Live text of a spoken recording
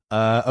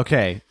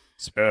Okay.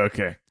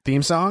 Okay.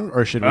 Theme song,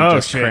 or should we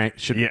crank?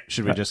 Should we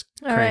just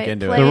crank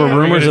into play it? There were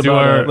rumors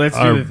about Let's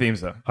do the theme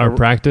song. our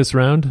practice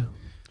round.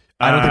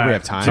 I don't think we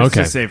have time. Just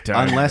Okay. to save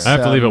time. Unless I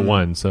have to leave at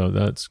 1, so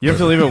that's You have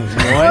to leave at 1?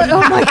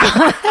 Oh my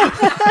god.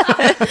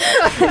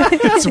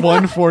 it's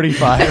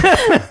 1:45.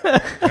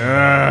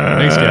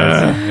 Thanks,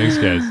 guys. Thanks,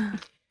 guys.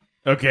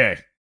 Okay.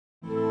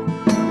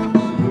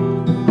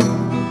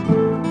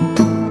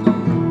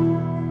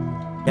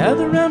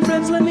 Gather round,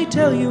 friends, let me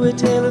tell you a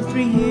tale of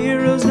 3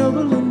 heroes,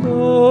 noble and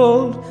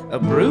bold. A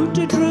brute,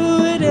 a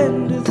druid,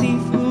 and a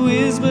thief who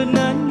is but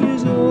 9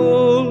 years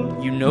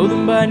old. You know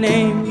them by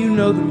name, you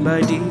know them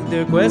by deed.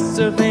 Their quests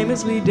are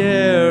famously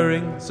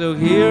daring. So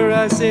here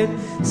I sit,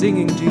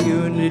 singing to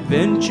you an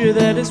adventure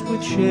that is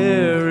worth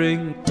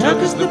sharing. Tuck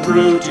is the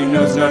brute, he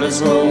knows not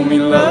his home, he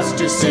loves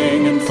to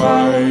sing and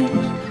fight.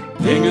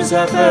 Ving is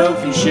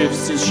half-elf, he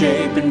shifts his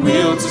shape and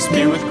wields a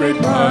spear with great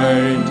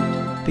might.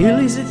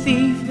 Billy's a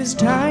thief, his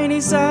tiny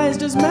size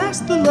does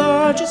mask the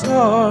largest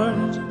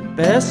heart.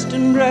 Best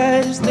and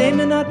brightest they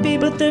may not be,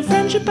 but their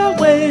friendship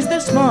outweighs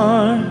their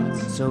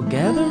smarts. So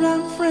gather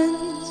round,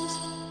 friends,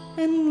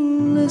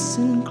 and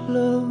listen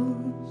close,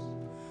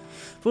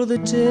 for the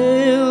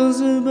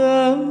tale's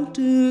about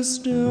to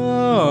start.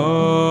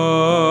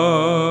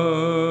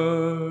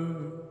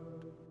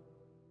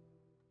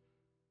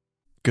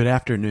 Good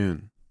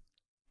afternoon,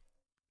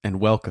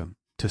 and welcome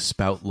to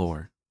Spout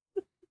Lore.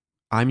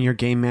 I'm your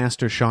game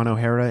master, Sean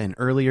O'Hara, and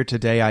earlier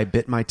today I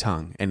bit my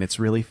tongue, and it's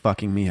really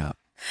fucking me up.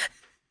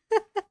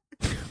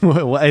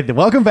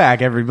 Welcome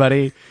back,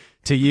 everybody.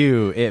 To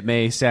you, it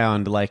may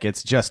sound like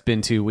it's just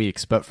been 2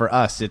 weeks, but for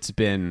us, it's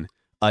been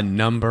a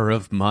number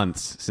of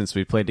months since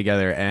we played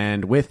together.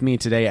 And with me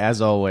today, as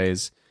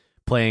always,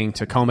 playing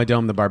Tacoma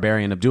Dome the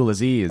Barbarian,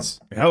 Abdulaziz.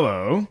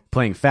 Hello.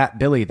 Playing Fat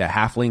Billy, the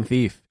Halfling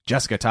Thief,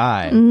 Jessica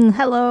Tai.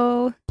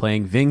 Hello.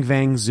 Playing Ving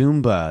Vang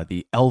Zumba,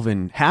 the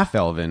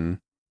half-elven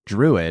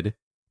druid,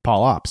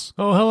 Paul Ops.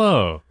 Oh,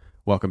 hello.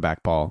 Welcome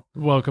back, Paul.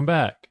 Welcome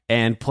back.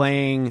 And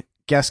playing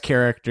guest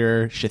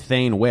character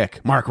Shethane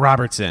Wick, Mark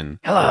Robertson.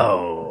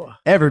 Hello.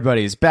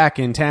 Everybody's back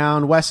in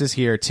town. Wes is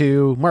here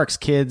too. Mark's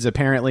kids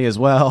apparently as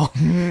well.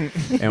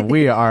 And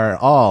we are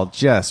all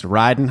just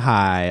riding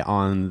high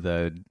on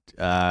the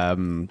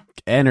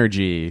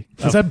energy.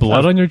 Is that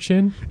blood on your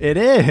chin? It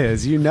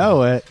is. You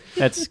know it.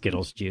 That's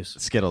Skittles juice.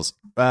 Skittles.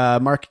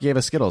 Mark gave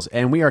us Skittles.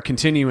 And we are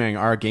continuing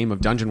our game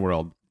of Dungeon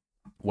World.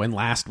 When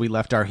last we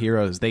left our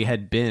heroes, they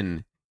had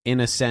been, in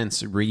a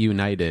sense,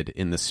 reunited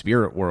in the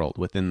spirit world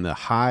within the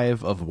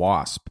hive of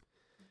Wasp.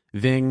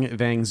 Ving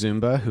Vang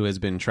Zumba, who has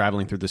been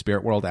traveling through the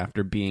spirit world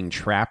after being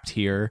trapped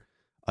here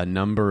a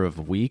number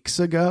of weeks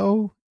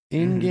ago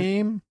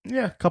in-game.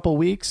 Yeah. A couple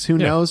weeks. Who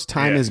knows?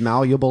 Time is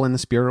malleable in the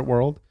spirit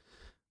world.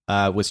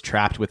 Was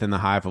trapped within the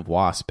hive of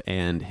Wasp,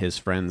 and his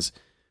friends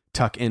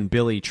Tuck and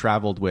Billy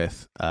traveled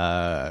with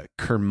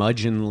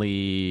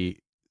curmudgeonly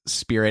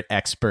spirit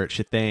expert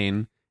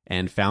Shethane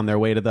and found their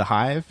way to the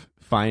hive,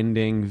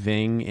 finding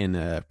Ving in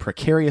a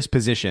precarious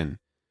position,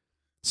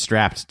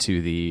 strapped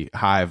to the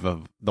hive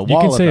of the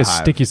wall. You can say of a the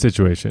hive. sticky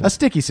situation. A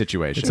sticky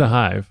situation. It's a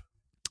hive.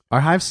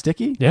 Are hives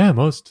sticky? Yeah,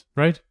 most,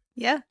 right?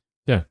 Yeah.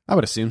 Yeah. I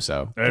would assume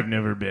so. I've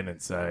never been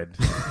inside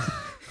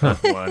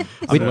one.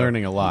 I'm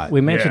learning a lot.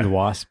 We mentioned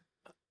wasp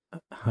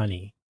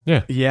honey,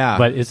 Yeah,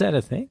 but is that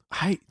a thing?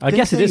 I I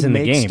guess it they is in the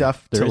make game.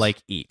 stuff There to is- like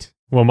eat.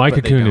 Well, my But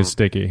they cocoon don't. is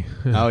sticky.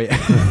 Oh yeah,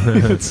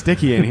 it's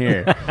sticky in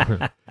here.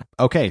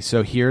 Okay,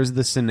 so here's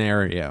the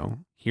scenario.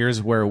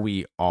 Here's where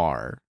we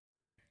are.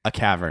 A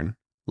cavern.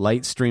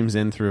 Light streams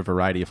in through a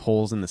variety of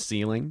holes in the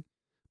ceiling,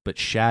 but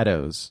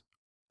shadows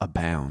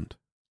abound.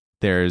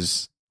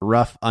 There's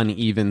rough,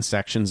 uneven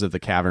sections of the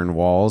cavern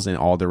walls in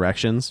all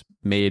directions,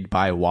 made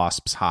by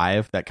Wasp's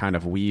hive that kind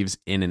of weaves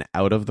in and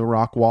out of the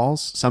rock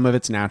walls. Some of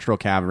it's natural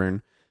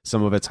cavern,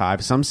 some of it's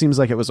hive. Some seems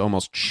like it was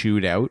almost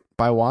chewed out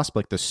by Wasp,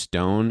 like the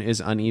stone is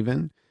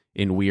uneven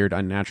in weird,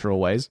 unnatural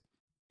ways.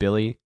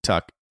 Billy,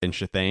 Tuck, and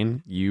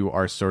Shethane, you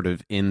are sort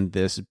of in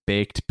this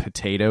baked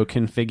potato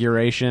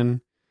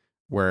configuration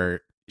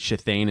where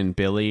Shethane and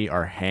Billy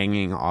are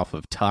hanging off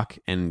of Tuck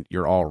and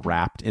you're all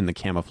wrapped in the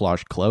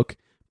camouflage cloak.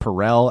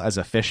 Perel, as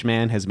a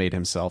fishman, has made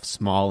himself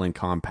small and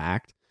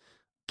compact.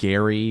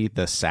 Gary,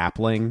 the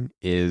sapling,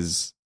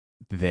 is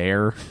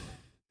there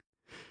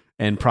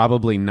and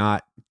probably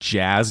not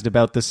jazzed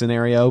about the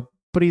scenario,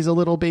 but he's a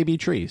little baby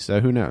tree, so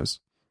who knows?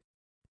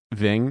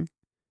 Ving,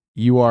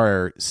 you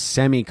are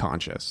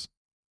semi-conscious.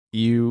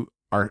 You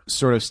are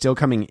sort of still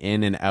coming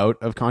in and out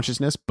of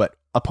consciousness, but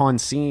upon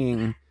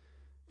seeing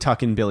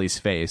Tuck and Billy's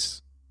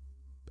face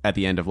at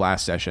the end of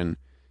last session,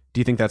 do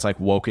you think that's like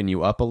woken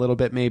you up a little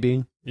bit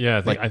maybe?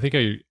 Yeah, Like- I think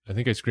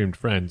I screamed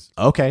friends.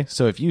 Okay,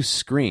 so if you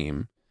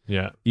scream,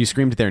 Yeah. you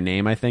screamed their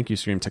name, I think. You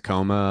screamed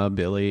Tacoma,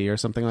 Billy, or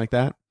something like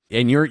that.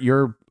 And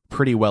you're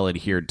pretty well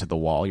adhered to the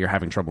wall. You're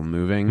having trouble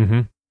moving.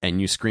 Mm-hmm.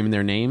 And you scream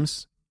their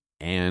names,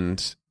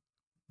 and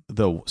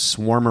the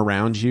swarm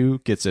around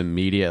you gets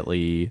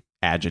immediately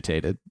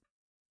agitated.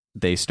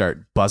 They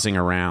start buzzing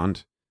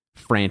around,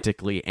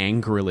 frantically,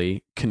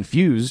 angrily,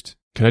 confused.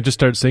 Can I just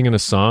start singing a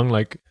song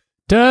like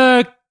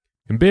Tuck,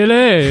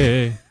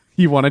 Billy,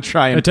 You want to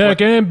try and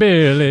attacking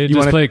Billy. Just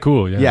wanna- play it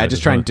cool. Yeah,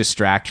 just try and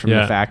distract from the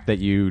Yeah. fact that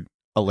you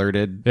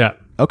alerted. Yeah.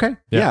 Okay.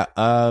 Yeah.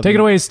 Yeah. Take it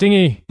away,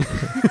 Stingy.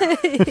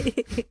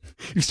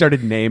 You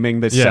started naming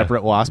the Yeah.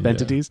 separate wasp Yeah.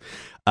 entities.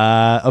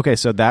 Okay,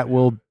 so that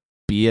will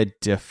be a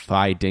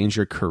defy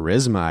danger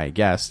charisma, I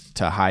guess,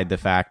 to hide the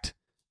fact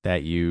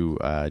that you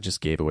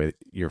just gave away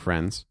your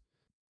friends.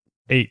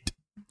 8.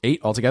 8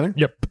 altogether?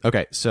 Yep.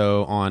 Okay,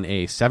 so on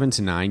a 7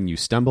 to 9, you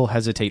stumble,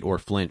 hesitate, or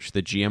flinch.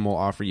 The GM will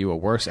offer you a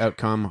worse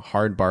outcome,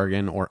 hard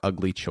bargain, or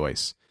ugly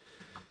choice.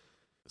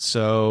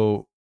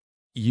 So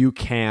you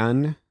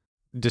can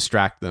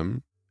distract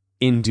them.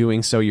 In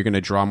doing so, you're going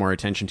to draw more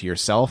attention to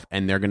yourself,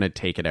 and they're going to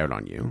take it out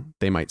on you.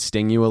 They might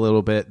sting you a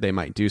little bit. They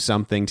might do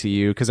something to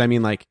you. Because, I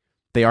mean, like,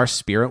 they are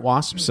spirit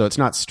wasps, so it's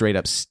not straight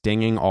up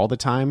stinging all the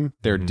time.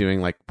 They're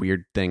doing, like,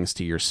 weird things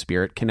to your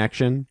spirit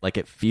connection. Like,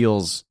 it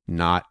feels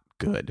not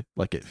good.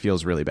 Like, it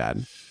feels really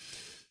bad.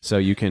 So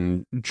you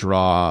can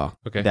draw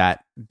Okay.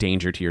 that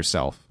danger to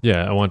yourself.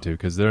 Yeah, I want to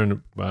because they're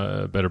in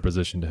a better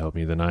position to help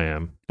me than I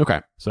am.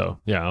 Okay. So,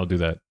 yeah, I'll do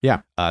that.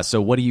 Yeah.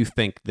 So what do you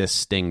think this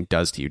sting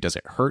does to you? Does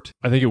it hurt?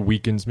 I think it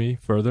weakens me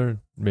further.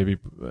 Maybe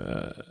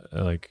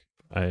like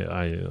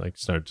I like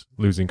start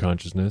losing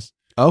consciousness.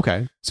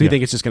 Okay. So you Yeah.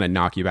 think it's just going to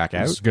knock you back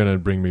out? It's going to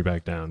bring me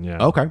back down.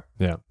 Yeah. Okay.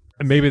 Yeah.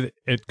 And maybe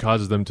it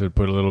causes them to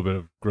put a little bit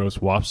of gross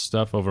wasp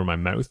stuff over my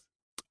mouth.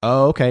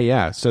 Oh, okay.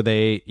 Yeah. So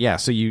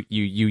so you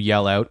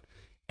yell out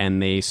and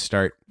they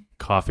start,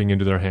 Coughing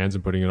into their hands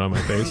and putting it on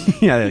my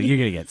face. yeah, you're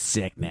going to get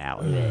sick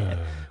now.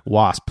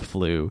 Wasp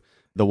flu.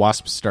 The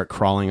wasps start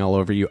crawling all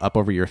over you, up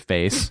over your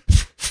face.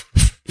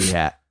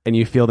 Yeah. And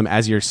you feel them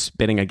as you're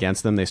spitting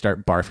against them. They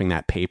start barfing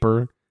that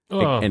paper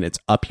Oh. and it's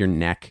up your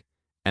neck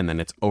and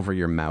then it's over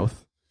your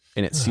mouth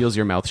and it seals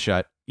your mouth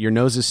shut. Your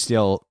nose is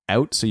still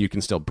out so you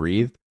can still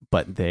breathe,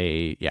 but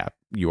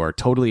you are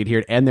totally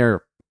adhered and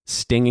they're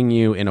stinging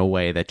you in a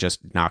way that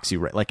just knocks you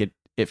right. Like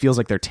it feels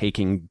like they're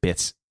taking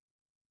bits,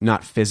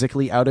 not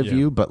physically out of Yeah.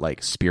 you, but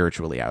like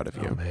spiritually out of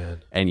you. Oh,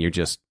 man. And you're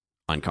just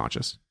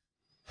unconscious.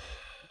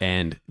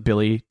 And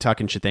Billy, Tuck,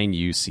 and Chithane,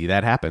 you see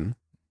that happen.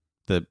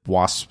 The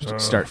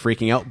wasps start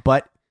freaking out,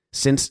 but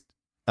since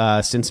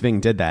Ving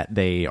did that,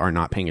 they are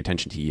not paying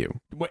attention to you.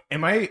 What,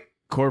 am I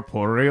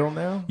corporeal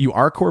now? You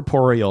are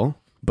corporeal,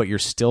 but you're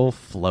still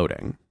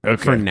floating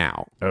Okay. for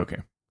now. Okay.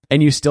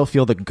 And you still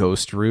feel the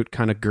ghost root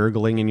kind of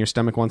gurgling in your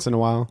stomach once in a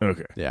while.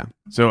 Okay. Yeah.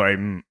 So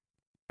I'm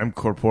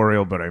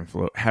corporeal, but I'm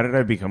float. How did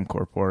I become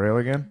corporeal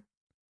again?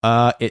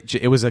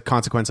 It was a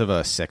consequence of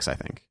a 6, I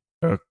think.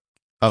 Okay.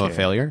 Of a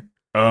failure.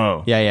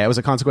 Oh. Yeah, it was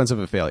a consequence of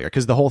a failure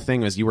because the whole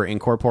thing was you were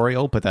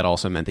incorporeal, but that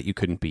also meant that you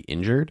couldn't be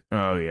injured.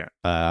 Oh yeah.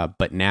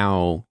 But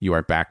now you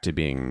are back to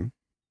being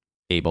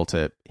able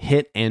to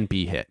hit and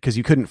be hit because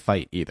you couldn't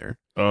fight either.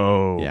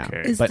 Oh. Yeah.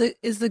 Okay.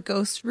 Is the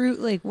ghost root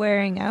like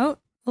wearing out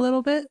a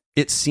little bit?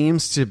 It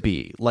seems to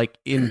be like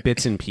in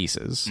bits and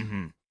pieces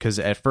Mm-hmm. because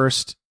at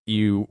first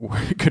you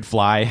could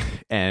fly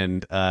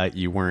and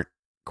you weren't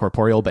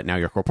corporeal, but now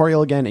you're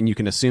corporeal again, and you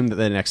can assume that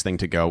the next thing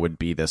to go would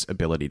be this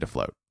ability to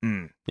float.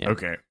 Yeah.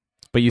 Okay.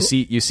 But you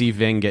see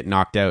Ving get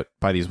knocked out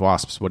by these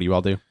wasps. What do you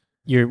all do?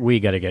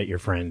 We got to get your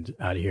friend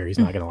out of here. He's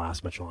not going to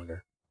last much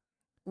longer.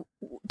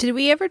 Did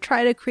we ever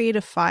try to create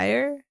a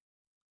fire?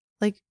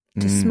 Like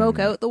to smoke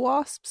out the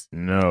wasps?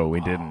 No, we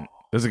didn't.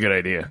 That's a good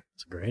idea.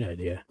 It's a great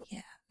idea.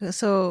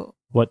 So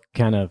What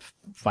kind of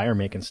fire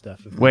making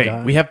stuff? have Wait,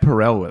 got? we have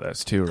Perel with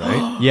us too,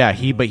 right? Yeah,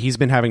 he's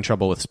been having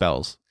trouble with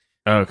spells.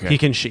 Okay.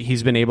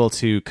 He's been able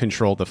to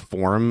control the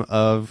form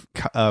of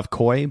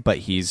Koi, but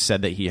he's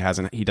said that he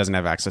doesn't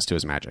have access to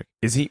his magic.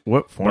 Is he?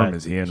 What form But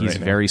is he in? He's right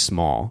now? very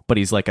small, but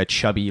he's like a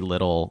chubby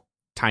little,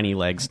 tiny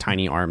legs,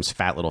 tiny arms,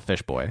 fat little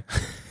fish boy.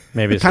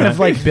 Maybe it's Kind not- of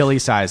like Billy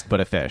sized,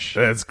 but a fish.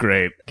 That's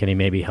great, Can he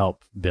maybe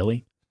help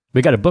Billy?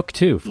 We got a book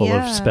too, full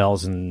Yeah. of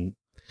spells and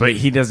but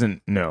he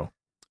doesn't know.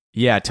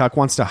 Yeah, Tuck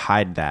wants to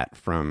hide that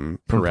from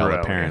From Perel, Perel,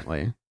 apparently.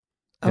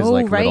 His Oh,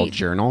 little right.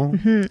 journal.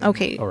 Mhm,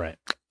 okay, all right.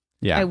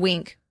 Yeah. I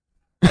wink.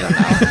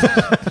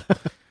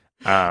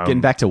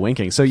 Getting back to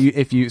winking. So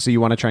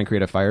you want to try and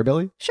create a fire,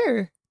 Billy?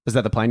 Sure. Is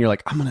that the plan? You're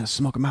like, I'm gonna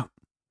smoke him out.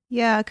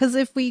 Yeah, because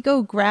if we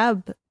go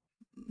grab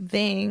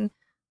Ving,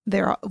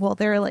 they're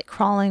like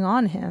crawling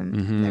on him.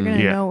 Mhm. They're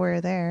gonna Yeah. know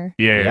we're there.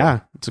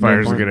 Yeah. It's a great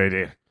Fire's a point. good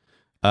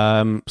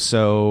idea.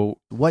 So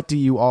what do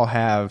you all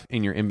have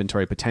in your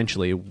inventory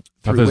potentially? I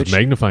through have which- this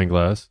magnifying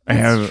glass. I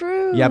That's have.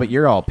 true. Yeah, but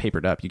you're all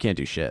papered up. You can't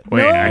do shit.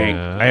 Wait,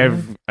 No.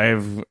 I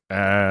have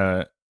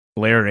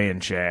Larry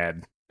and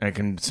Chad. I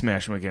can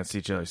smash them against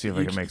each other. See if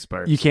I can make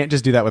sparks. You can't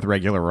just do that with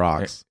regular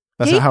rocks.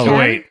 That's Hey, not how. Ken.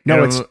 Wait,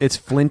 No, no, it's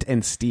flint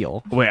and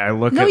steel. Wait, I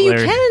look no, at you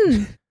Larry.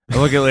 can. I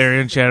look at Larry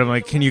and Chad. I'm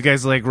like, can you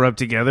guys like rub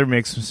together,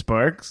 make some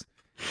sparks?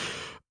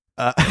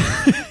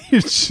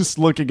 You're just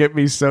looking at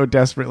me so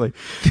desperately.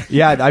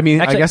 Yeah, I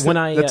mean, Actually, I guess when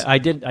that's- I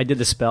did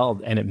the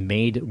spell and it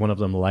made one of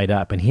them light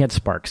up and he had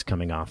sparks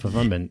coming off of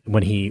him and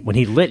when he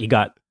lit he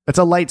got it's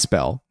a light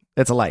spell.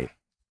 It's a light.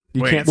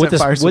 You Wait, can't with set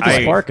fire the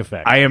I- spark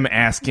effect. I am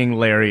asking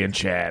Larry and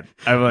Chad.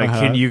 I'm like, Uh-huh.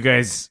 can you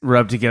guys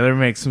rub together,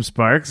 make some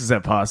sparks? Is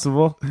that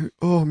possible?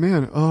 Oh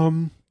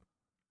man,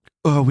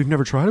 we've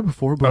never tried it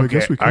before, but I Okay,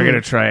 guess we could. I'm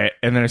gonna try it,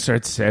 and then I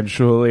start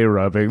sensually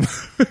rubbing them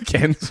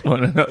against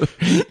one another.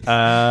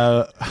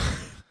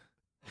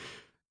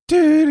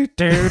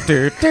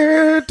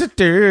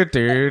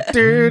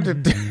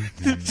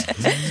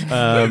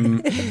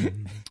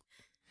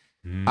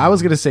 I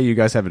was gonna say you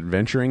guys have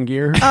adventuring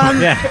gear,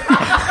 Yeah.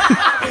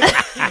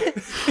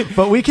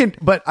 but we can.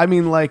 But I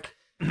mean, like,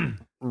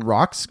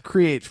 rocks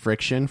create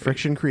friction.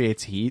 Friction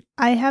creates heat.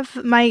 I have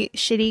my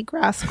shitty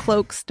grass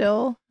cloak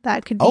still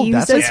that could be Oh,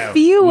 used that's as a-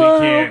 fuel.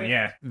 We can,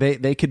 yeah.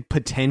 They could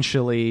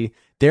potentially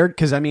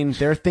because I mean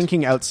they're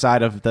thinking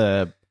outside of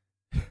the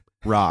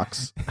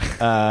rocks,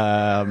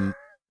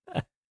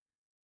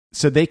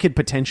 so they could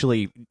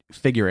potentially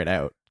figure it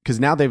out because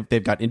now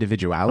they've got Oh,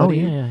 individuality.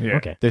 Yeah.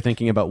 Okay. They're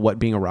thinking about what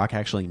being a rock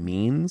actually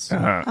means.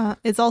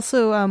 It's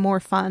also more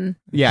fun.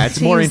 Yeah, it's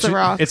To more use the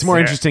rocks. it's more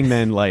Yeah. interesting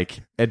than like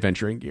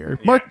adventuring gear.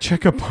 Mark,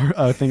 check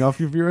a thing off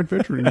of your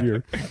adventuring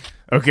gear.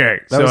 Okay,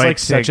 That so was I like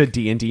such a take-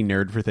 D&D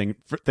nerd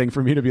thing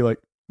for me to be like.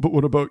 But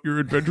what about your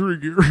adventuring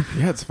gear?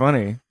 Yeah, it's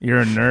funny.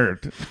 You're a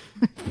nerd.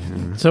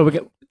 So we'll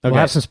Okay.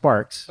 have some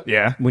sparks.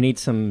 Yeah, We need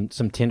some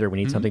tinder. We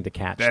need something to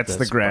catch. That's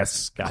the grass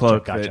sparks.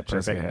 cloak Gotcha. that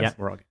Jessica Perfect. has. Yeah,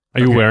 we're all good.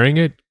 Are you wearing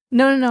it?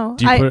 No.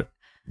 Do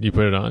you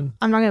put it on?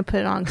 I'm not gonna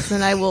put it on because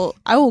then I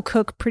will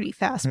cook pretty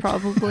fast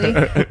probably.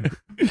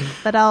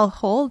 But I'll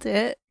hold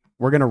it.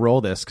 We're gonna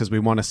roll this because we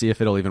want to see if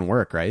it'll even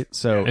work, right?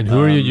 So, And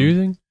who are you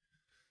using?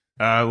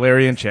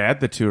 Larry and Chad,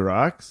 the two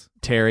rocks.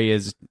 Terry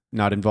is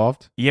not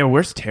involved. Yeah,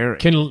 where's Terry?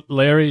 Can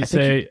Larry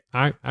say,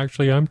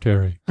 actually, I'm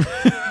Terry?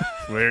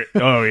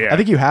 Oh yeah, I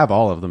think you have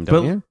all of them,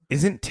 don't But you?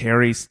 isn't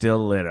Terry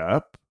still lit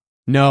up?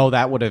 No,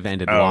 that would have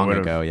ended long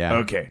would've- ago. Yeah,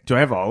 Okay. Do I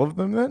have all of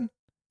them then?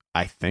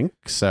 I think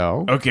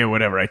so. Okay,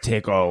 whatever. I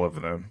take all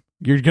of them.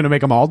 You're gonna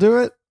make them all do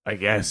it? I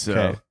guess so.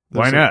 Okay.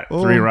 Why That's not?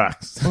 it. 3 Oh.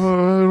 rocks. I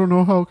don't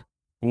know how.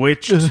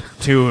 Which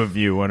two of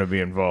you want to be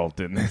involved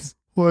in this?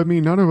 Well, I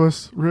mean, none of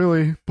us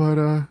really, but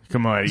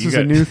Come on, this you is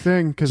got a new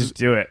thing because just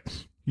do it.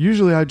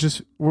 usually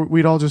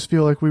we'd all just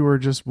feel like we were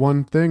just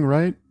one thing,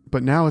 right?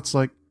 But now it's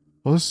like,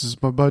 well, this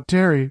is my bud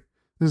Terry.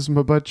 This is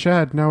my bud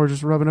Chad. Now we're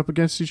just rubbing up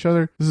against each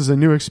other. This is a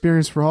new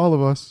experience for all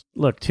of us.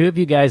 Look, 2 of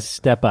you guys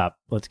step up.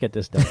 Let's get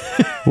this done.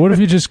 What if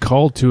you just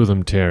called 2 of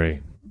them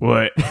Terry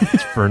What?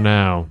 for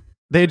now?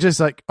 They just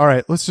like, all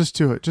right, let's just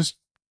do it. Just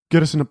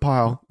get us in a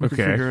pile. We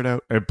can Okay. figure it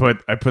out. I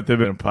put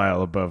them in a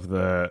pile above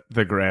the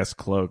grass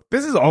cloak.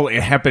 This is all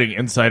happening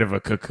inside of a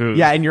cocoon.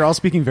 Yeah, and you're all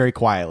speaking very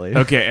quietly.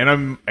 Okay,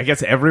 and I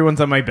guess everyone's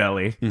on my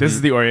belly. Mm-hmm. This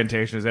is the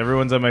orientation, is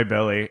everyone's on my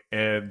belly,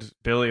 and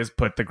Billy has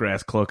put the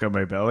grass cloak on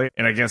my belly,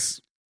 and I guess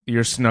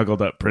you're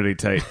snuggled up pretty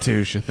tight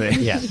too, Shathay.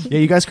 Yes. Yeah,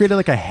 you guys created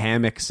like a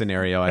hammock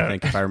scenario, I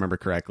think, if I remember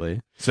correctly.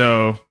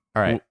 So,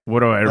 All right. what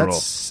do I roll?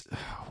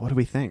 What do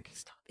we think?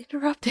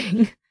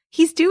 Interrupting.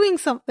 He's doing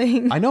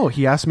something. I know.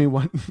 He asked me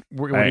what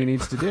he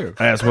needs to do.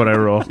 That's what I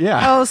roll. Yeah.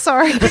 Oh,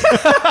 sorry.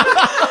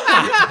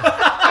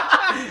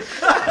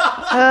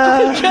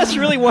 Jess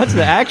really wants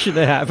the action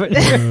to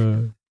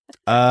happen.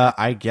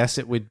 I guess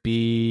it would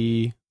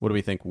be, what do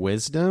we think?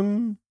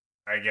 Wisdom?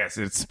 I guess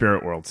it's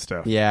spirit world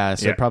stuff. Yeah,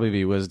 so Yeah. it'd probably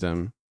be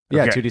wisdom.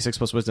 Yeah, Okay. 2d6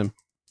 plus wisdom.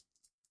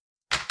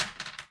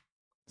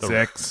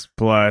 6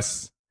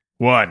 plus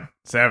 1,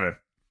 7.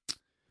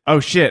 Oh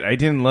shit! I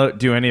didn't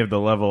do any of the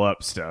level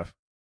up stuff.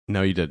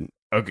 No, you didn't.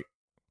 Okay.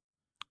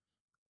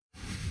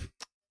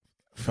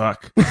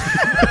 Fuck.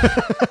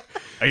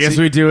 I guess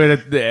we do it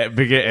at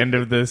the end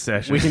of the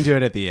session. We can do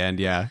it at the end,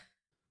 yeah.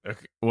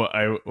 Okay. Well,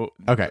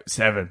 Okay,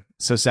 7.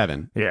 so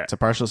 7. Yeah. It's a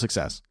partial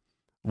success.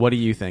 What do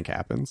you think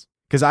happens?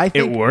 Because I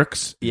think, It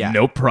works. Yeah.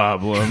 No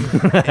problem.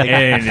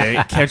 And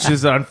it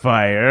catches on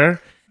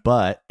fire.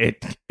 but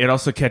It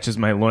also catches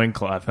my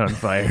loincloth on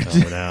fire. Oh,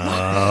 no.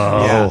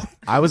 yeah,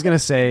 I was going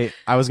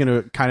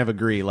to kind of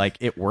agree. Like,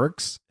 it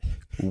works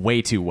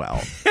way too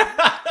well,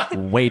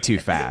 way too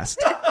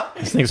fast.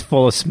 This thing's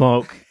full of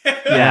smoke.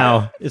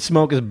 Now, the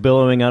smoke is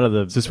billowing out of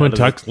the. Is this when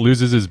Tux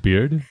loses his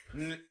beard?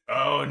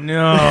 Oh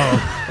no.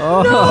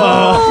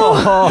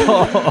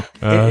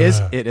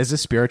 It is a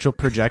spiritual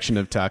projection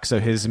of Tuck, so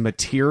his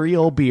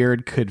material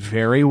beard could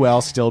very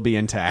well still be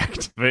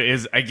intact. But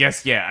I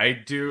guess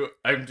I'm doing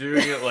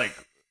it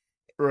like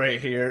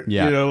right here.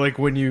 Yeah. You know, like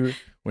when you're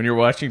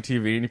watching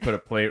TV and you put a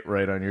plate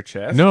right on your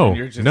chest. No, and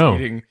you're just no.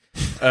 eating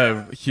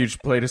a huge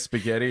plate of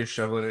spaghetti and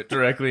shoveling it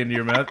directly into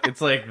your mouth.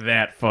 It's like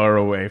that far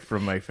away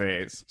from my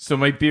face. So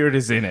my beard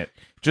is in it.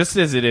 Just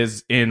as it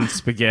is in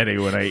spaghetti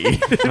when I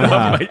eat it on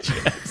my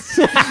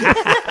chest.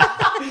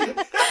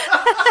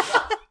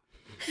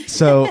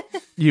 So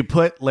you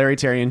put Larry,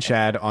 Terry, and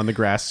Chad on the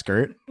grass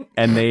skirt,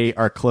 and they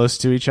are close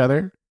to each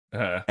other,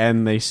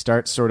 and they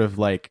start sort of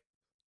like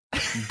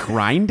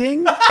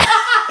grinding.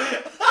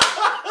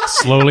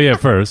 Slowly at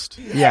first.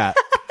 Yeah,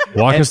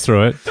 Walk us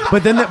through it.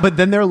 but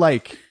then they're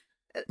like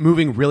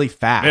moving really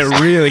fast.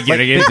 They're really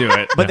getting into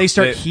it. but they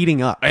start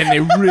heating up, And they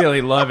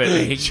really love it.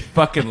 They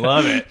fucking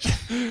love it.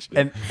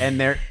 and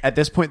they're at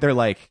this point they're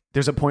like,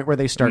 there's a point where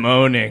they start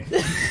Moaning.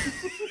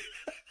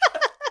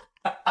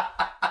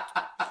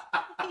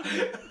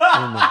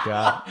 Oh my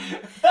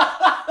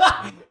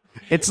god.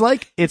 It's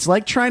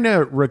like trying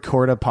to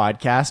record a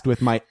podcast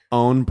with my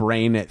own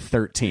brain at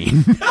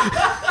 13.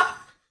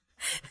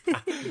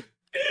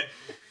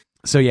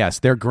 So yes,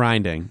 they're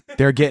grinding.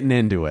 They're getting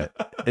into it.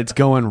 It's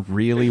going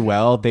really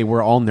well. They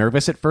were all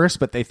nervous at first,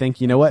 but they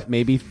think, you know what?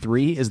 Maybe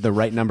 3 is the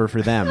right number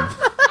for them.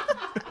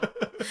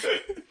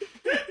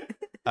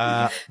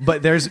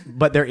 But there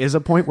is a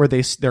point where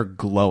they're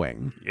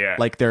glowing. Yeah.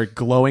 Like they're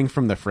glowing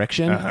from the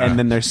friction, and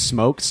then their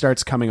smoke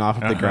starts coming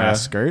off of the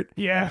grass skirt.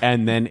 Yeah.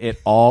 And then it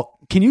all.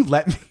 Can you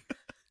let me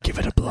give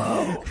it a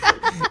blow?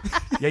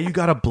 Yeah, you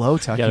got to blow,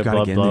 Tuck. You got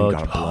to get in there. You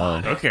got to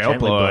blow. Okay, I'll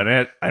blow on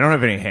it. I don't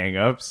have any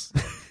hang-ups.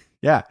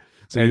 Yeah.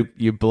 So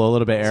you blow a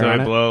little bit of air So on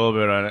I it. blow a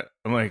little bit on it.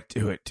 I'm like,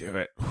 do it.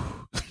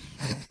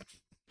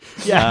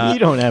 Yeah, you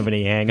don't have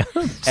any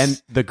hang-ups.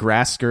 And the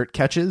grass skirt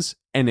catches,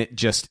 and it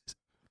just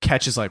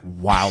catches like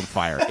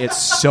wildfire. It's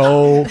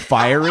so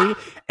fiery,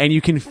 and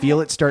you can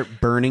feel it start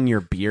burning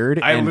your beard.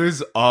 I and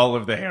lose all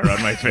of the hair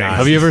on my face.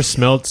 Have you ever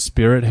smelled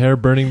spirit hair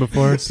burning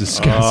before? It's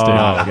disgusting.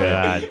 Oh,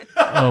 God.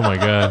 Oh my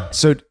god.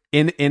 So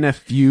in a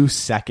few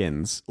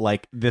seconds,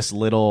 like this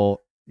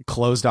little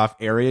closed off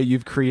area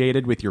you've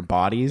created with your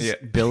bodies, Yeah.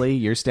 Billy,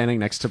 you're standing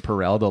next to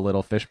Perel, the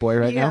little fish boy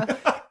right Yeah.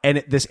 now.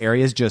 And this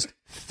area is just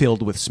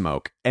filled with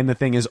smoke, and the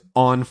thing is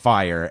on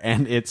fire,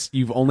 and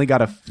you've only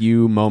got a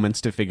few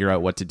moments to figure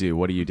out what to do.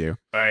 What do you do?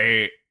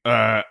 I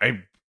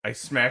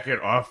smack it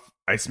off.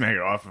 I smack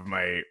it off of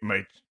my.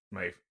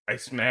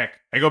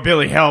 I go,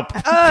 Billy, help.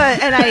 And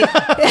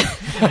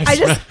I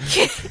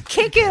just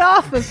kick it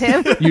off of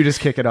him. You just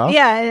kick it off?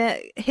 Yeah, and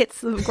it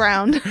hits the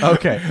ground.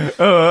 Okay.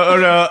 Oh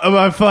no, I'm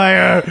on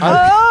fire.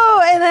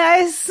 Oh, and then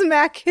I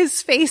smack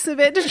his face a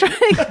bit to try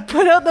to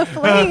put out the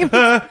flame.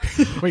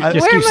 Wait,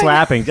 just Where keep am I-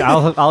 slapping.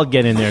 I'll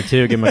get in there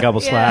too. Give him a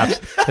couple Yeah.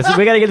 slaps. I said,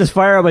 we got to get this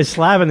fire out by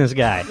slapping this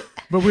guy.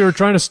 But we were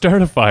trying to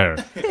start a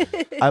fire.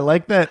 I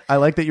like that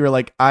you were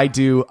like,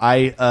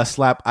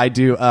 slap,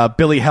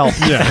 Billy, help.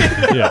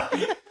 Yeah.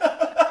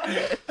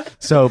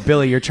 So,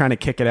 Billy, you're trying to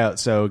kick it out.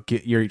 So,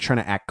 you're trying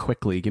to act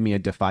quickly. Give me a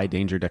defy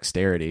danger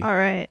dexterity. All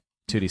right.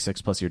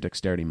 2d6 plus your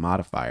dexterity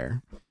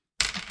modifier.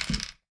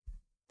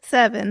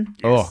 7.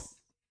 Oh.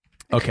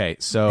 Okay,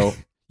 so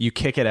you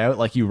kick it out,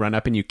 like you run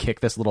up and you kick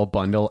this little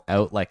bundle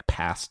out like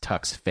past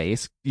Tuck's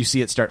face. You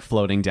see it start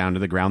floating down to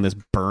the ground, this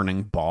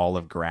burning ball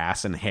of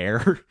grass and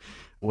hair.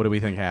 What do we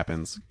think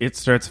happens? It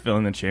starts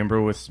filling the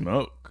chamber with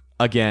smoke.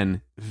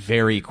 Again,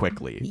 very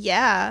quickly.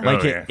 Yeah.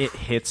 Like Oh, yeah. it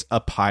hits a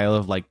pile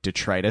of like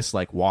detritus,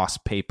 like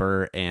wasp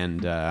paper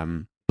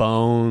and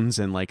bones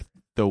and like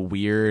the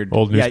weird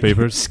Old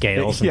newspapers.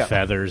 Scales and Yeah.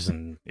 feathers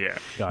and Yeah.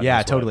 God yeah, knows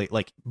what. totally.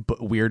 Like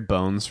weird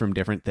bones from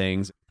different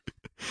things.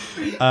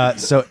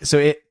 So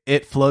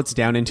it floats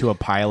down into a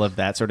pile of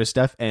that sort of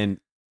stuff. And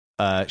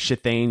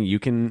Shithane, you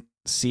can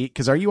see,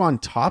 because are you on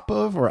top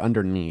of or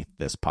underneath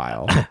this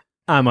pile?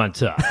 I'm on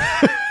top.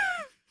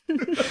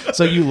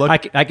 So you look.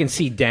 I can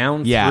see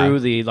down Yeah. through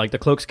the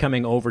cloak's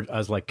coming over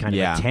as like kind of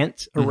Yeah. a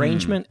tent Mhm.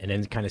 arrangement, and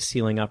then kind of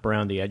sealing up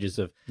around the edges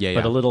of. Yeah,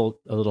 But yeah.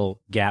 a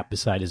little gap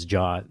beside his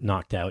jaw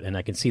knocked out, and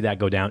I can see that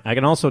go down. I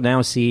can also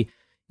now see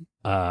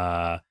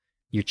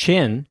your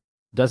chin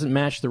doesn't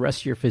match the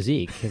rest of your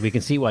physique. We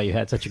can see why you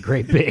had such a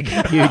great big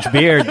huge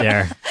beard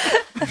there.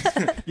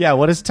 Yeah,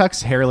 what does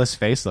Tuck's hairless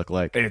face look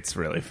like? It's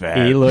really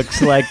fat. He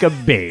looks like a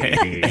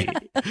baby.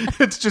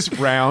 It's just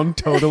round,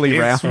 totally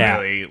It's round.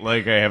 really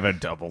like I have a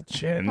double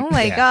chin. Oh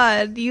my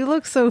God. You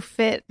look so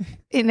fit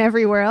in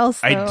everywhere else.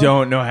 I though.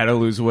 don't know how to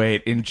lose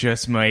weight in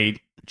just my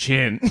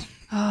chin.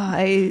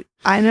 Oh,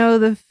 I know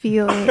the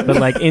feeling. But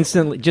like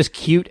instantly just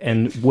cute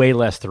and way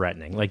less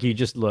threatening. Like you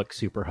just look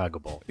super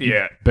huggable.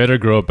 Yeah. Better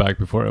grow it back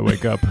before I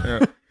wake up.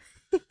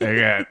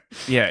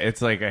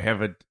 It's like I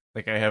have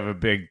a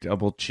big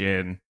double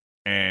chin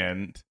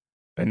and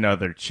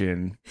another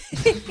chin.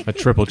 A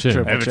triple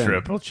chin. I have chin. a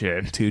triple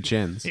chin. 2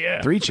 chins.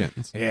 Yeah. 3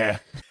 chins. Yeah.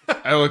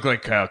 I look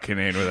like Kyle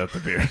Kinane without the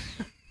beard.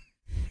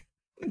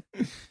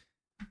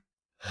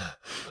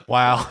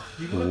 Wow.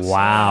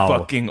 Wow.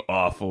 Fucking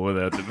awful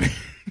without the beard.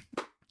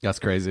 That's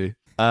crazy.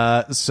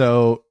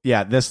 So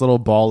yeah, this little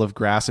ball of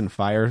grass and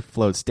fire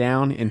floats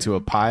down into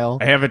a pile.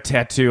 I have a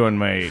tattoo on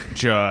my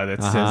jaw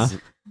that says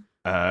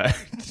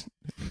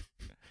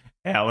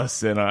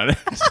Allison on it.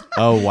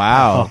 Oh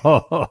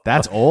wow.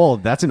 That's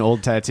old. That's an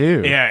old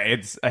tattoo. Yeah,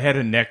 I had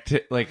a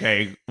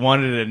I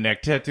wanted a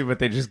neck tattoo, but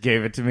they just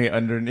gave it to me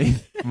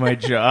underneath my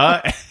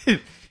jaw.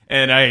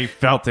 And I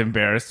felt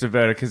embarrassed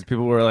about it because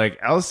people were like,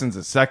 Allison's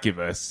a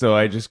succubus. So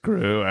I just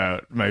grew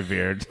out my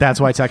beard. That's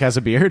why Tuck has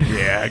a beard?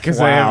 Yeah, because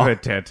I Wow. have a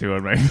tattoo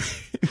on my...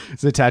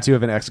 It's a tattoo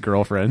of an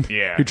ex-girlfriend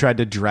Yeah. who tried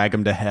to drag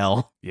him to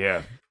hell.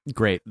 Yeah.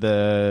 Great.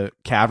 The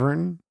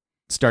cavern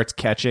starts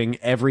catching.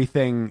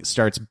 Everything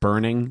starts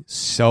burning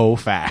so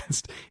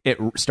fast. It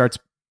starts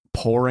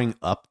pouring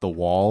up the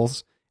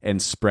walls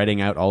and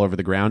spreading out all over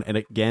the ground. And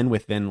again,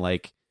 within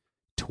like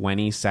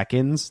 20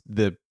 seconds,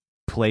 the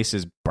place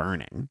is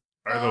burning.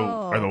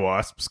 Are the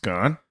wasps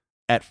gone?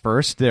 At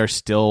first, they're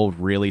still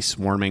really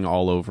swarming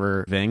all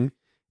over Ving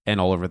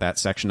and all over that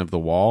section of the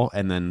wall.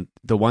 And then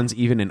the ones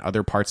even in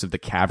other parts of the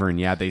cavern,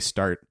 yeah, they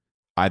start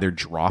either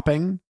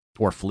dropping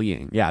or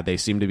fleeing. Yeah, they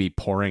seem to be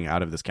pouring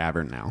out of this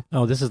cavern now.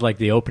 Oh, this is like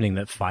the opening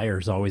that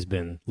fire's always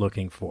been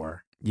looking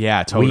for.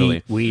 Yeah,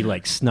 totally. We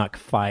like snuck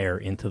fire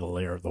into the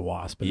lair of the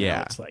wasp, and now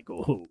Yeah. it's like,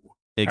 ooh.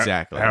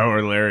 Exactly. How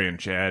are Larry and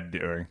Chad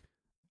doing?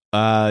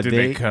 Did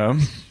they they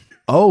come?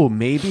 Oh,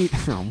 maybe.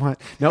 Oh, what?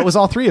 No, it was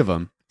all three of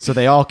them. So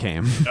they all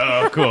came.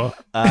 Oh, cool.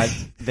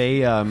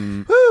 They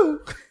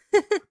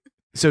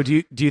So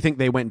do you think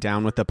they went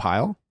down with the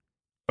pile?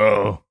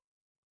 Oh,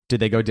 Did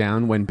they go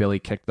down when Billy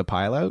kicked the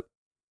pile out?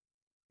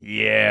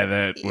 yeah,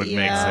 that would make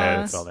Yeah.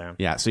 sense. Fell down.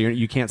 Yeah. So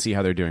you can't see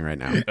how they're doing right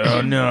now.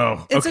 Oh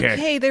no. It's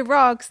okay. They're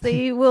rocks.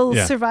 They will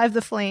Yeah. survive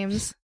the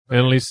flames. And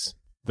at least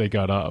they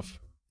got off.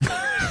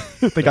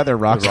 They got their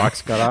rocks.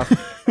 Rocks cut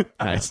off.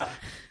 Nice.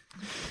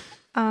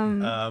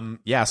 Um,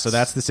 Yeah. So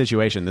that's the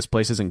situation. This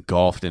place is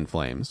engulfed in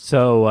flames.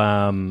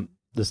 So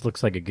this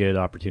looks like a good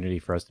opportunity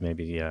for us to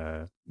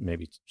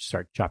maybe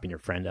start chopping your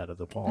friend out of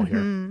the wall here.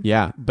 mhm.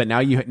 Yeah. But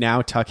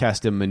now Tuck has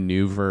to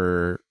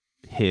maneuver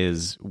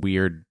his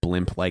weird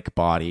blimp-like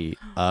body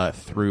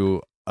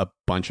through a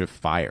bunch of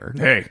fire.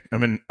 Hey,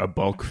 I'm in a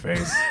bulk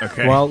phase.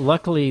 Okay. Well,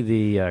 luckily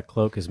the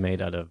cloak is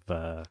made out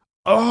of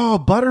Oh,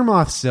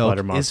 buttermoth silk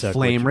Buttermoth is silk,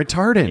 flame which-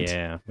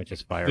 retardant. which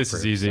is fire. This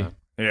is easy.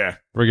 yeah.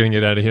 We're going to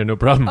get out of here, no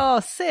problem. Oh,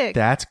 sick.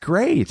 That's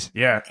great.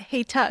 Yeah.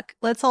 Hey, Tuck,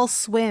 let's all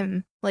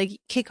swim, like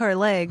kick our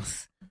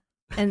legs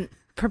and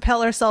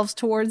propel ourselves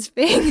towards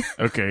Bing.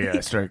 Okay. Yeah. I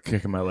start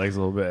kicking my legs a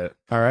little bit.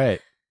 All right.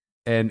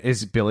 And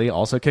is Billy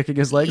also kicking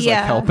his legs, Yeah.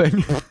 like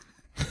helping?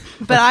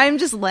 But I'm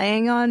just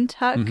laying on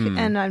Tuck Mhm.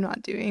 and I'm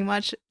not doing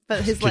much.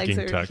 But his legs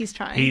Kicking are, Tuck. he's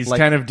trying. He's Like-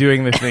 kind of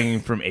doing the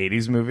thing from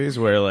 80s movies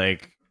where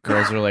like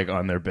girls are like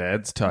on their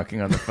beds talking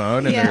on the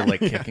phone and Yeah. they're like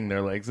kicking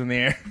their legs in the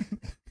air.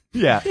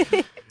 Yeah.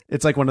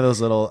 It's like one of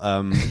those little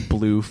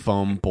blue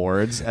foam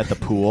boards at the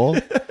pool.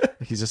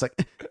 He's just like,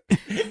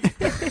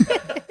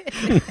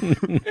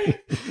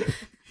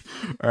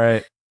 all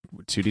right,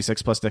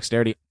 2d6 plus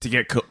dexterity To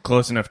get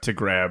close enough to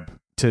grab.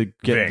 to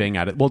get Ving. Ving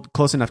at it. Well,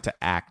 close enough to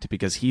act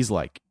because he's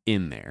like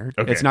in there.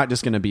 Okay. It's not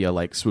just going to be a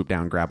like swoop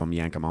down, grab him,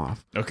 yank him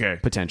off. Okay.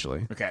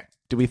 Potentially. Okay.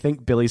 Do we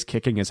think Billy's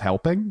kicking is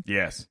helping?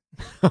 Yes.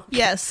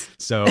 Yes.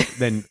 So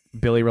then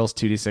Billy rolls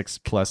 2d6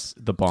 plus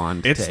the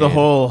bond. It's to the aid.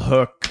 whole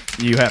hook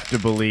you have to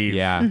believe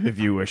Yeah. if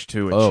you wish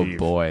to Oh achieve.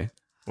 boy.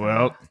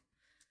 Well,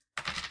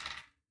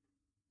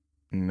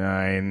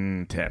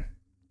 9, 10.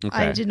 Okay.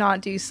 I did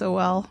not do so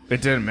well.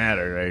 It didn't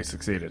matter. I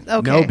succeeded.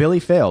 Okay. No, Billy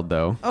failed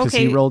though because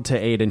he Okay. rolled to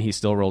 8 and he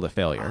still rolled a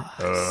failure.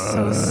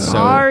 So So-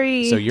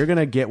 sorry. So you're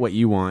gonna get what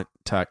you want,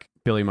 Tuck.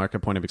 Billy, mark a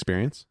point of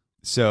experience.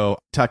 So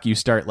Tuck, you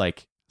start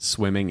like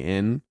swimming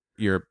in.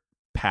 You're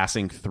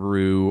passing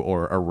through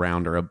or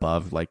around or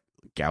above like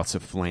gouts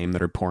of flame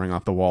that are pouring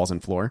off the walls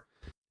and floor,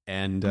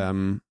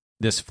 and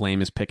this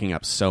flame is picking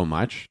up so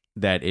much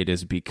that it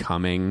is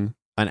becoming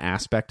an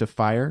aspect of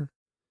fire.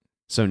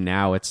 So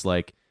now it's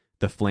like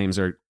the flames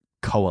are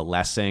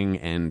coalescing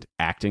and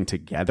acting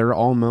together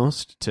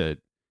almost to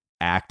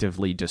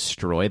actively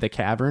destroy the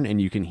cavern,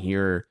 and you can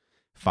hear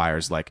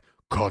fires like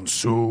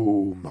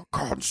consume,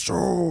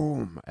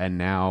 consume, and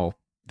now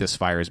this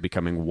fire is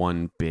becoming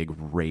one big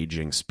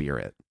raging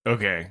spirit.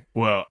 Okay.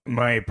 Well,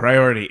 my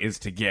priority is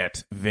to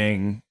get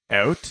Ving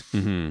out.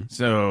 Mm-hmm.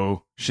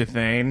 So,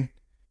 Shithane,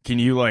 can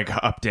you like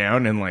hop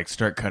down and like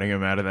start cutting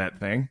him out of that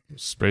thing?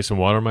 Spray some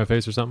water on my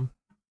face or something.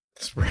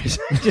 Just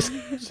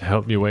Just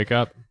help me wake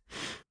up.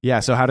 Yeah.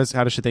 So how does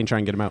Shithane try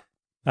and get him out?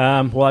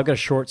 well, I've got a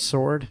short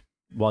sword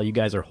while you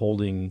guys are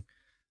holding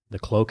the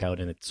cloak out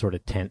in its sort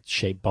of tent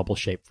shape, bubble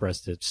shape for us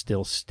to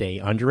still stay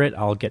under it.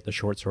 I'll get the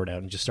short sword out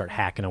and just start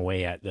hacking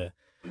away at the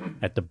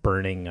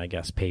burning, I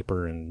guess,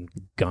 paper and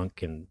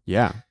gunk and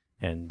Yeah.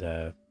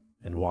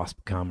 wasp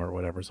cum or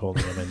whatever's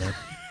holding them in there.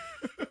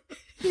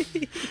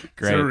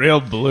 It's a real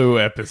blue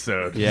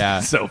episode. Yeah.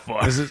 So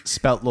far. This is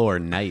Spelt Lore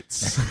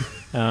Knights.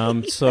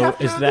 So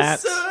is that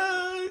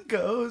sun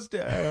goes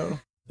down.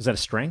 is that a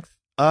strength?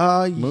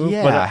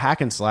 Yeah. But,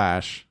 hack and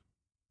slash.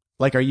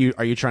 Like, are you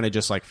trying to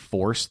just like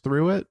force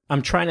through it?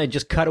 I'm trying to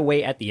just cut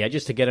away at the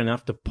edges to get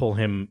enough to pull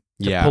him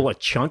Yeah. pull a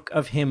chunk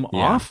of him Yeah.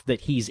 off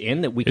that he's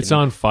in that we can. It's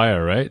on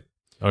fire, right?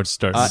 Or it's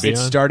starting to be It's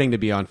on? starting to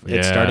be on.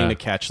 It's Yeah. starting to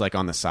catch like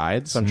on the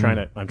sides. So I'm trying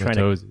to My to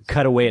toesies.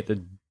 cut away at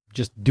the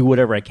just do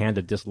whatever I can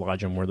to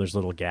dislodge them where there's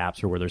little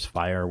gaps or where there's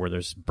fire, where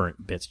there's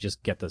burnt bits.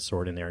 Just get the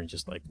sword in there and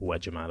just like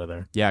wedge them out of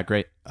there. Yeah,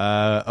 great.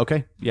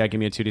 Okay. Yeah, give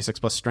me a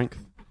 2d6 plus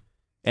strength.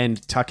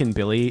 And Tuck and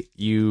Billy,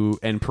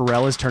 and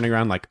Perel is turning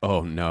around like,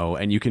 oh no,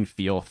 and you can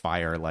feel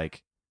fire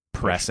like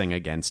pressing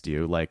against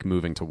you, like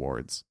moving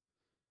towards.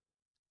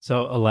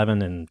 So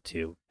 11 and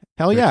 2.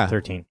 Hell yeah.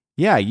 13.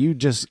 Yeah, you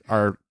just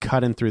are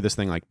cutting through this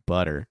thing like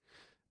butter.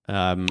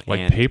 Like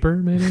and- paper,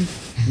 maybe?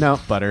 No,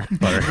 butter.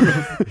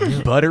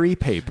 Buttery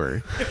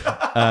paper.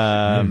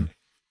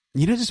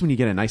 Just when you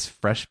get a nice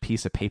fresh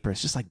piece of paper,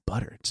 it's just like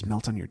butter. It just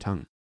melts on your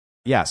tongue.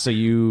 Yeah, so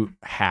you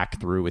hack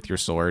through with your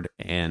sword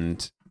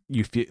and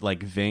you feel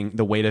like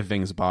the weight of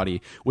Ving's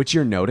body, which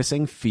you're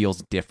noticing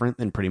feels different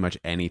than pretty much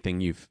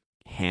anything you've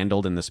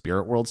handled in the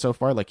spirit world so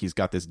far. Like he's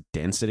got this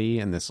density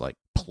and this like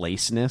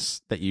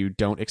placeness that you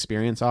don't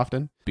experience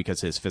often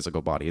because his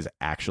physical body is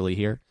actually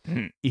here.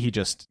 He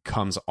just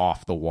comes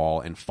off the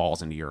wall and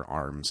falls into your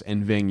arms.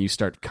 And Ving, you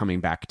start coming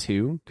back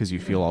too because you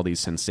feel all these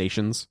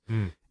sensations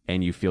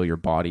and you feel your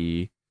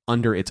body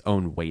under its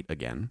own weight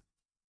again.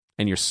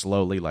 And you're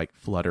slowly like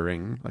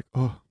fluttering, like,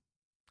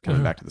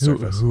 coming back to the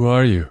surface. Who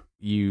are you?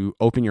 You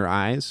open your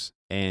eyes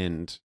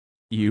and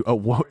you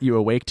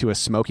awake to a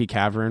smoky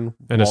cavern.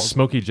 And a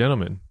smoky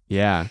gentleman.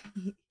 Yeah.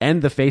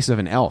 And the face of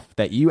an elf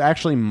that you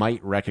actually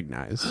might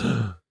recognize.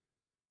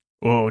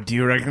 Whoa, do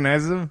you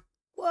recognize him?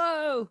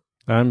 Whoa.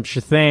 I'm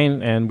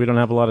Shathane, and we don't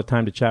have a lot of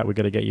time to chat. We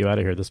got to get you out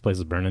of here. This place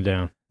is burning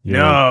down.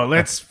 No,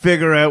 let's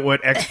figure out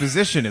what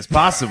exposition is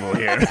possible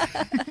here.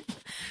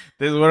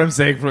 This is what I'm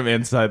saying from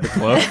inside the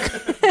cloak.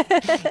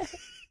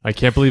 I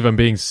can't believe I'm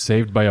being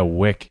saved by a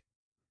wick.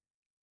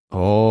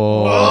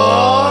 Oh.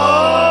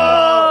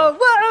 Whoa,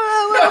 whoa,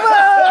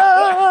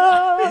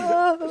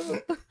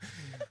 whoa, whoa.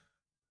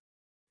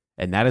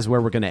 And that is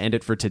where we're going to end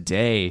it for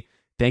today.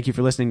 Thank you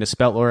for listening to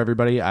Spelt Lore,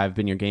 everybody. I've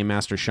been your game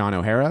master, Sean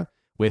O'Hara.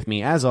 With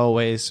me, as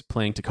always,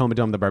 playing Tacoma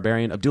Dome the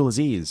Barbarian, Abdul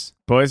Aziz.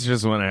 Boys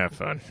just want to have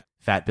fun.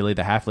 Fat Billy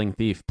the Halfling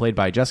Thief, played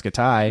by Jessica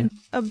Tai.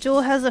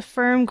 Abdul has a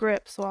firm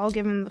grip, so I'll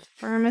give him the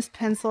firmest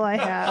pencil I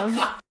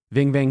have.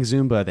 Ving Vang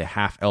Zumba, the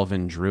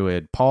half-elven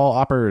druid, Paul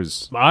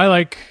Oppers. I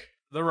like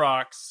the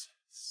rocks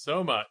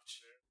so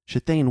much.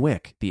 Shathane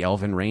Wick, the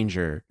elven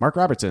ranger, Mark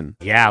Robertson.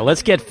 Yeah,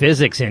 let's get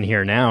physics in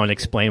here now and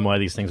explain why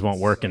these things won't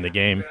work in the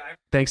game.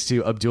 Thanks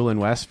to Abdul and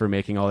Wes for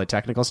making all the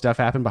technical stuff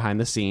happen behind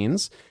the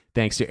scenes.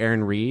 Thanks to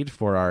Aaron Reed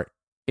for our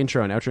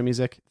intro and outro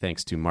music.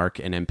 Thanks to Mark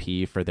and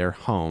MP for their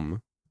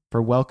home,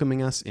 for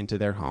welcoming us into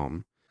their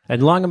home.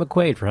 And Longham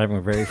McQuaid for having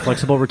a very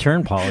flexible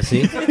return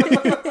policy.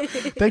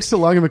 Thanks to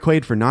Longham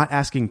McQuaid for not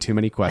asking too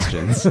many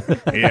questions.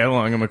 Yeah,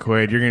 Longham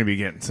McQuaid, you're going to be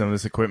getting some of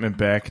this equipment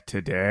back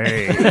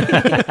today.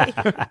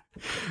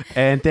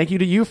 And thank you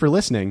to you for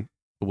listening.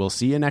 We'll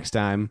see you next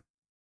time.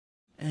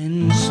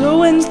 And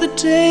so ends the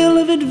tale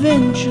of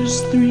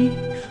adventures three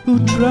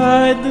who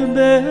tried the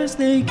best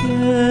they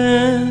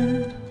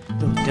can.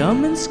 Though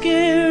dumb and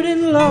scared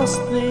and lost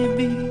they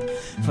be,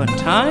 fun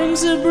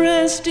times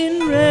abreast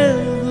in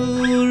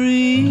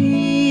revelry.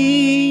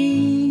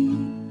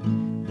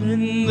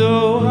 And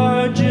though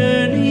our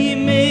journey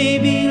may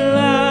be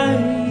like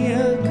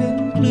a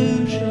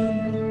conclusion,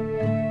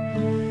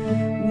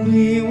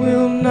 we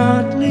will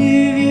not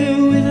leave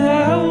you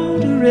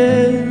without a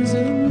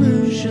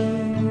resolution.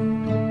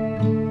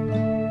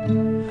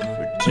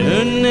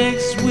 Return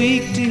next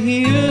week to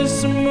hear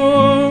some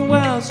more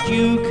whilst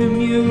you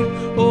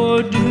commute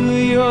or do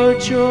your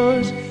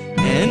chores.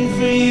 And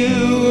for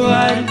you,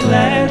 I'd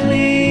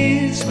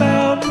gladly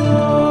spout more.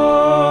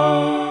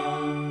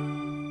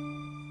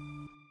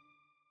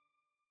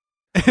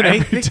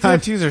 I think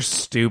tattoos are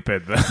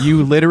stupid, though.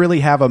 You literally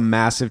have a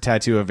massive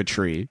tattoo of a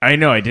tree. I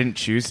know, I didn't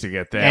choose to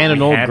get that. And an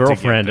We old had to get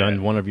girlfriend that.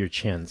 on one of your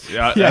chins.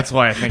 Yeah, that's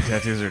why I think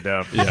tattoos are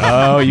dumb.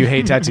 Oh, you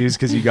hate tattoos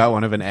because you got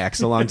one of an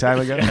ex a long time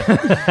ago?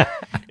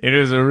 It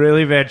was a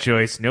really bad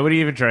choice. Nobody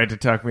even tried to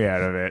talk me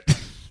out of it.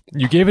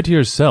 You gave it to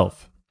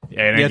yourself.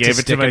 Yeah, and You I had to gave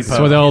it stick to it myself.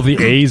 So that all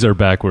the A's are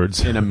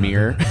backwards. In a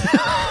mirror.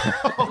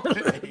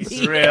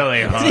 It's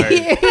really hard.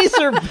 The A's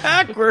are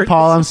backwards.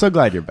 Paul, I'm so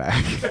glad you're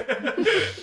back.